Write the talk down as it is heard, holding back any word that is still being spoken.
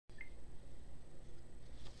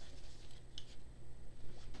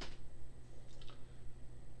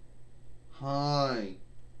Hi,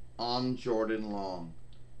 I'm Jordan Long,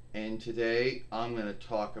 and today I'm going to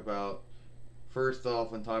talk about, first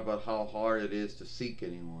off, and talk about how hard it is to seek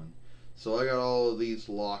anyone. So I got all of these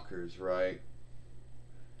lockers, right?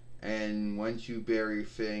 And once you bury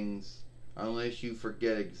things, unless you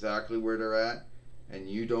forget exactly where they're at, and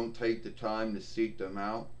you don't take the time to seek them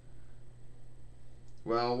out,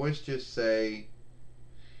 well, let's just say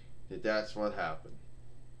that that's what happened.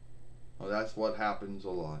 Well, that's what happens a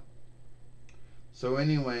lot. So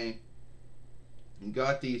anyway, you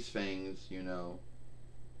got these things.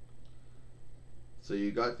 So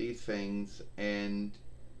you got these things, and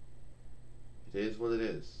it is what it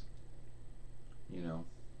is.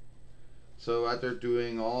 So after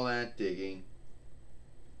doing all that digging,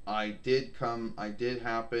 I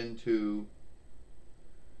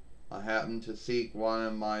happened to seek one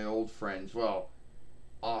of my old friends. Well,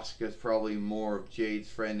 Oscar's probably more of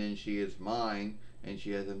Jade's friend than she is mine, and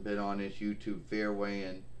she hasn't been on this YouTube fairway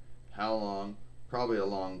in how long? Probably a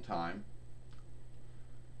long time,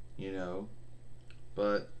 you know.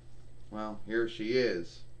 But, well, here she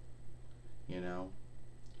is, you know.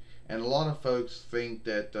 And a lot of folks probably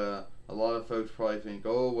think,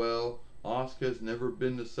 oh, well, Asuka's never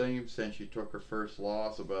been the same since she took her first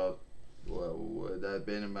loss about, what would that have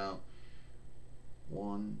been, about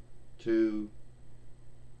one, two,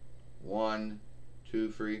 one,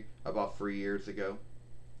 two, three, about 3 years ago,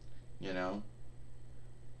 you know.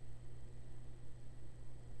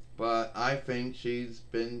 But I think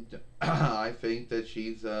I think that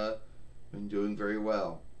she's been doing very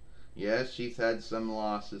well. Yes, she's had some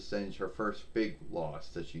losses since her first big loss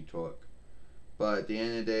that she took. But at the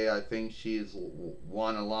end of the day, I think she's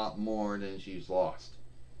won a lot more than she's lost.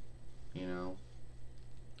 You know?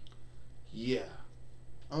 Yeah.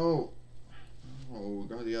 Oh. Oh,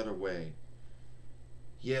 go the other way.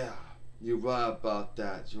 Yeah. You're right about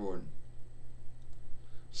that, Jordan.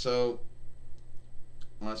 So,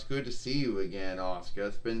 well, it's good to see you again, Oscar.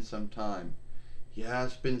 It's been some time. Yeah,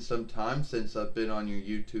 it's been some time since I've been on your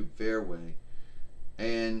YouTube fairway.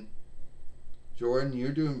 And, Jordan,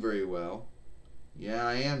 you're doing very well. Yeah,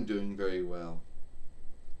 I am doing very well.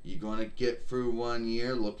 You gonna get through 1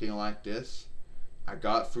 year looking like this? I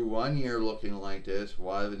got through 1 year looking like this.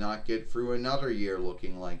 Why not get through another year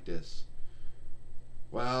looking like this?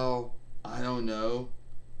 Well, I don't know.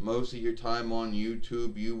 Most of your time on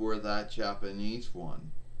YouTube, you were that Japanese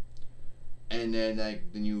one. And then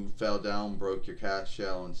you fell down, broke your cash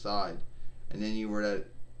shell inside. And then you were that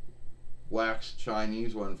wax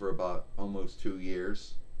Chinese one for about almost 2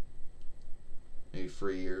 years. Maybe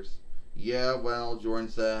 3 years. Yeah, well, Jordan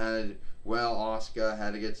said Oscar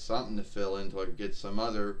had to get something to fill in to get some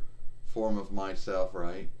other form of myself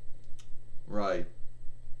right. Right.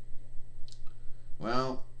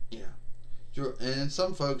 Well, yeah. And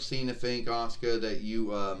some folks seem to think, Oscar, that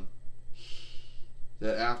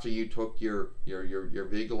that after you took your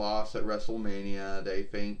big loss at WrestleMania, they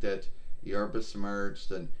think that you're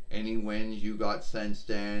besmirched, and any wins you got since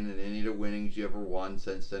then and any of the winnings you ever won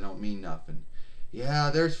since then don't mean nothing.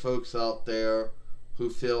 Yeah, there's folks out there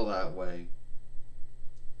who feel that way.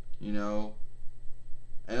 You know?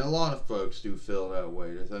 And a lot of folks do feel that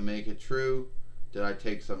way. Does that make it true? Did I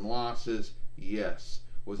take some losses? Yes.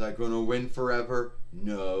 Was I going to win forever?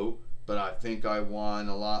 No. But I think I won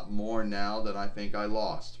a lot more now than I think I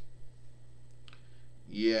lost.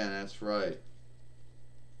 Yeah, that's right.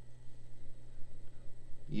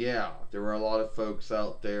 Yeah, there are a lot of folks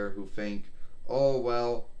out there who think, oh,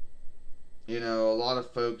 well, a lot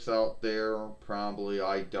of folks out there are probably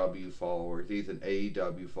IW followers, even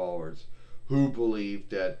AEW followers, who believe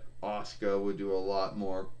that Asuka would do a lot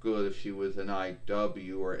more good if she was an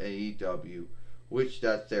IW or AEW, which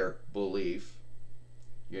that's their belief,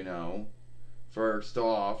 you know. First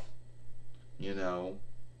off, you know,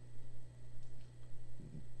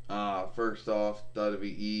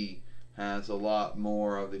 WWE has a lot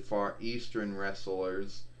more of the Far Eastern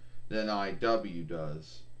wrestlers than IW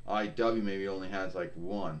does. IW maybe only has like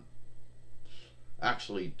one.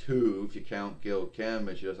 Actually, two if you count Gil Kim,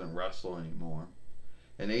 but she doesn't wrestle anymore.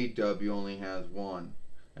 And AEW only has one.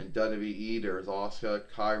 And WWE, there's Asuka,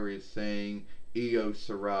 Kairi Singh, Io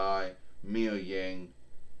Sarai, Mia Ying,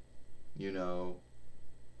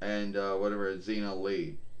 and whatever, Xena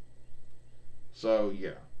Lee. So,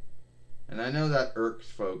 yeah. And I know that irks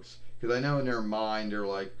folks, because I know in their mind they're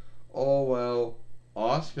like, oh, well,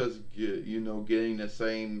 Asuka's, getting the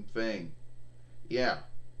same thing. Yeah.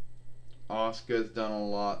 Asuka's has done a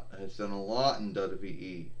lot in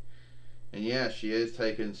WWE. And yeah, she is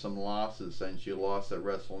taking some losses since she lost at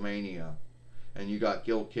WrestleMania. And you got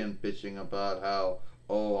Gil Kim bitching about how,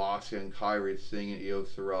 Oh, Asuka and Kairi Singh and Io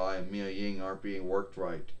Shirai and Mia Ying aren't being worked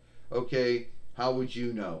right. Okay, how would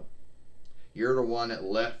you know? You're the one that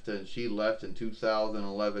left, and she left in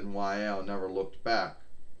 2011 YL, never looked back.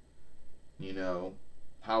 You know,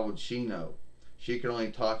 how would she know? She can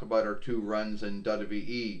only talk about her 2 runs in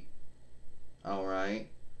WWE, alright?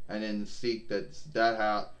 And then seek thinks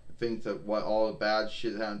that what all the bad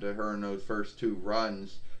shit happened to her in those first 2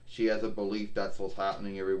 runs, she has a belief that's what's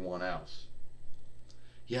happening to everyone else.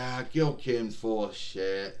 Yeah, Gil Kim's full of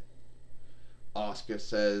shit. Asuka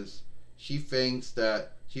says she thinks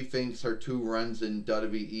her 2 runs in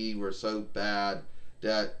WWE were so bad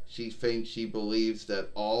that she believes that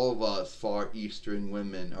all of us Far Eastern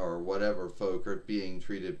women or whatever folk are being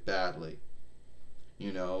treated badly.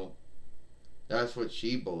 You know, that's what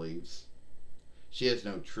she believes. She has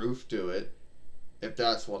no truth to it. If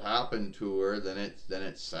that's what happened to her, then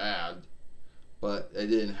it's sad. But it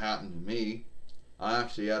didn't happen to me. I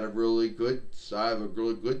actually had I have a really good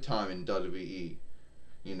time in WWE,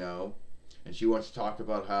 you know. And she wants to talk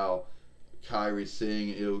about how Kairi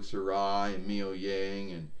Singh, Io Shirai, and Mio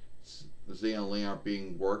Yang and Xia Li aren't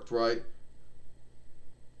being worked right.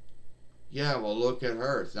 Yeah, well, look at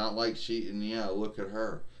her. It's not like look at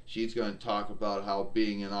her. She's going to talk about how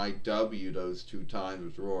being in IW those 2 times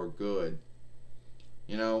was real good,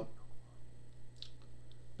 you know.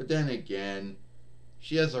 But then again,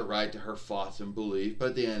 she has a right to her thoughts and beliefs, but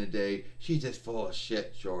at the end of the day, she's just full of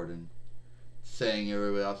shit, Jordan. Saying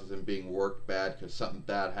everybody else isn't being worked bad because something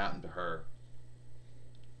bad happened to her.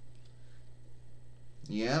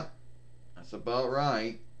 Yeah, that's about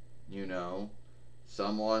right. You know,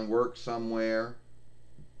 someone works somewhere,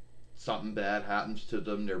 something bad happens to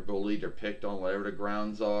them, they're bullied or picked on, whatever the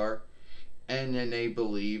grounds are, and then they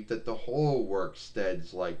believe that the whole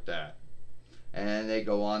workstead's like that. And they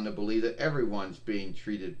go on to believe that everyone's being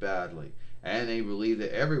treated badly. And they believe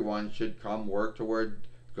that everyone should go work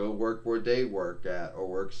where they work at or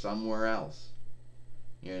work somewhere else.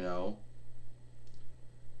 You know?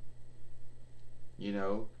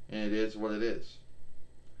 And it is what it is.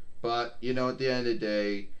 But, at the end of the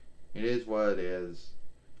day, it is what it is.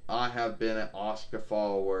 I have been an Asuka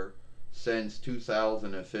follower since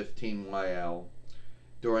 2015 YL.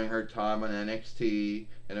 During her time on NXT,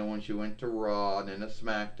 and then when she went to Raw, and then to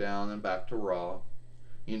SmackDown, and back to Raw.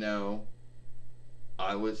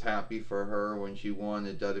 I was happy for her when she won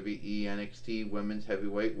the WWE NXT Women's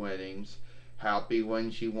Heavyweight winnings, happy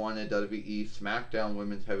when she won the WWE SmackDown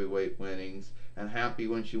Women's Heavyweight winnings, and happy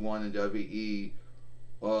when she won the WWE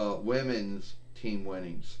Women's Team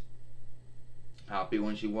winnings. Happy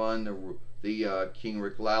when she won the King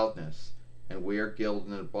Rick Loudness and Weird Guild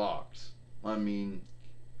in the Box. I mean,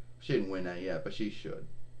 she didn't win that yet, but she should.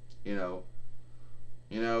 You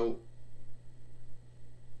know.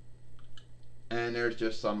 And there's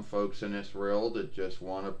just some folks in this world that just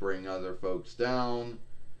want to bring other folks down,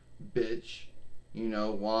 bitch,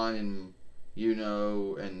 whine and,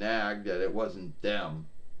 and nag that it wasn't them.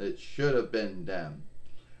 It should have been them.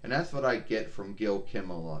 And that's what I get from Gil Kim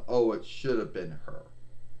a lot. Oh, it should have been her.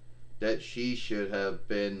 That she should have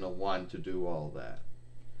been the one to do all that.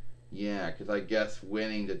 Yeah, because I guess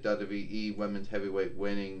winning the WWE Women's Heavyweight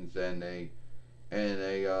winnings and a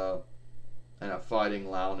fighting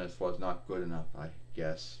loudness was not good enough, I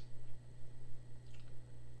guess.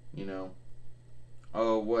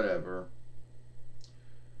 Oh, whatever.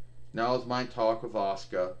 Now is my talk with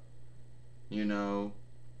Asuka.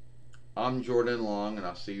 I'm Jordan Long, and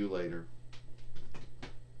I'll see you later.